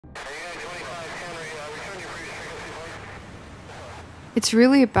It's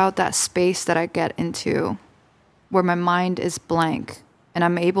really about that space that I get into where my mind is blank and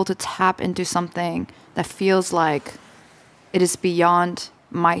I'm able to tap into something that feels like it is beyond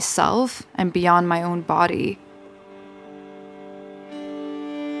myself and beyond my own body.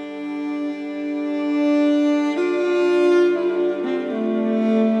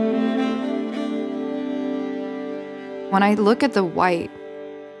 When I look at the white,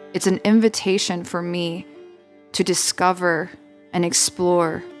 it's an invitation for me to discover and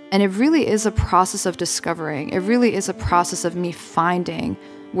explore. And it really is a process of discovering. It really is a process of me finding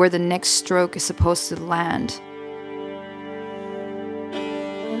where the next stroke is supposed to land.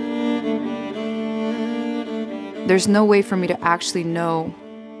 There's no way for me to actually know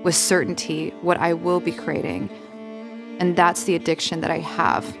with certainty what I will be creating. And that's the addiction that I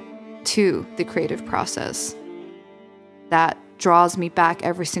have to the creative process. That draws me back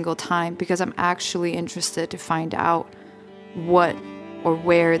every single time because I'm actually interested to find out what or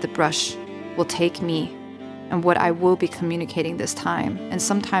where the brush will take me and what I will be communicating this time. And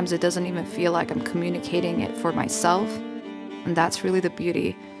sometimes it doesn't even feel like I'm communicating it for myself. And that's really the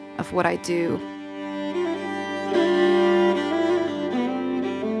beauty of what I do.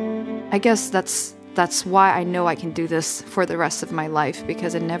 I guess that's why I know I can do this for the rest of my life,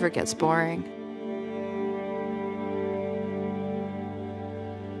 because it never gets boring.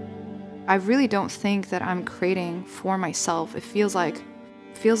 I really don't think that I'm creating for myself. It feels like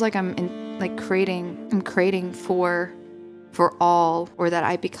I'm creating for all, or that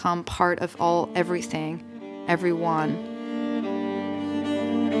I become part of everything, everyone.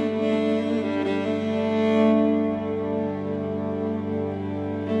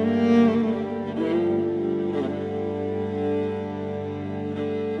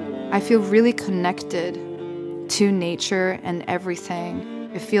 I feel really connected to nature and everything.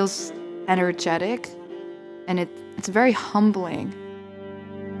 It feels energetic, and it's very humbling.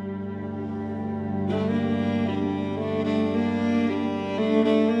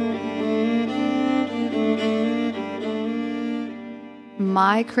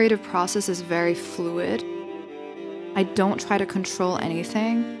 My creative process is very fluid. I don't try to control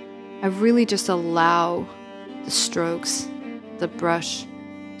anything. I really just allow the strokes, the brush,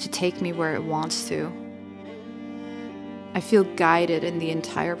 to take me where it wants to. I feel guided in the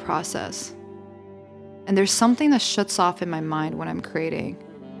entire process. And there's something that shuts off in my mind when I'm creating.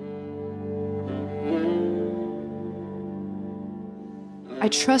 I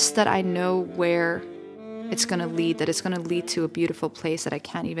trust that I know where it's going to lead, that it's going to lead to a beautiful place that I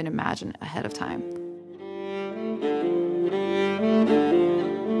can't even imagine ahead of time.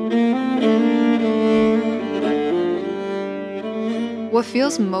 What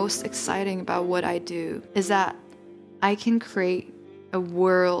feels most exciting about what I do is that I can create a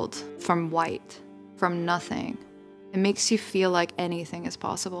world from white, from nothing. It makes you feel like anything is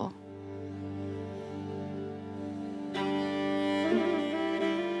possible.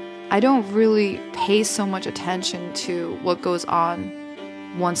 I don't really pay so much attention to what goes on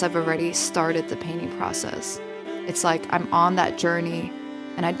once I've already started the painting process. It's like I'm on that journey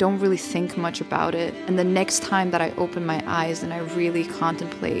and I don't really think much about it. And the next time that I open my eyes and I really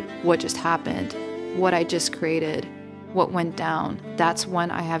contemplate what just happened, what I just created, what went down, that's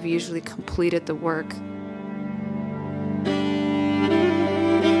when I have usually completed the work.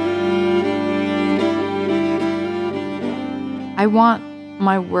 I want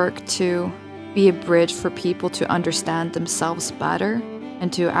my work to be a bridge for people to understand themselves better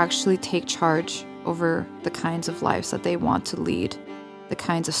and to actually take charge over the kinds of lives that they want to lead, the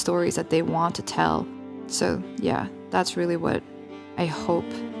kinds of stories that they want to tell. So yeah, that's really what I hope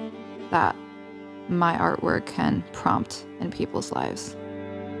that my artwork can prompt in people's lives.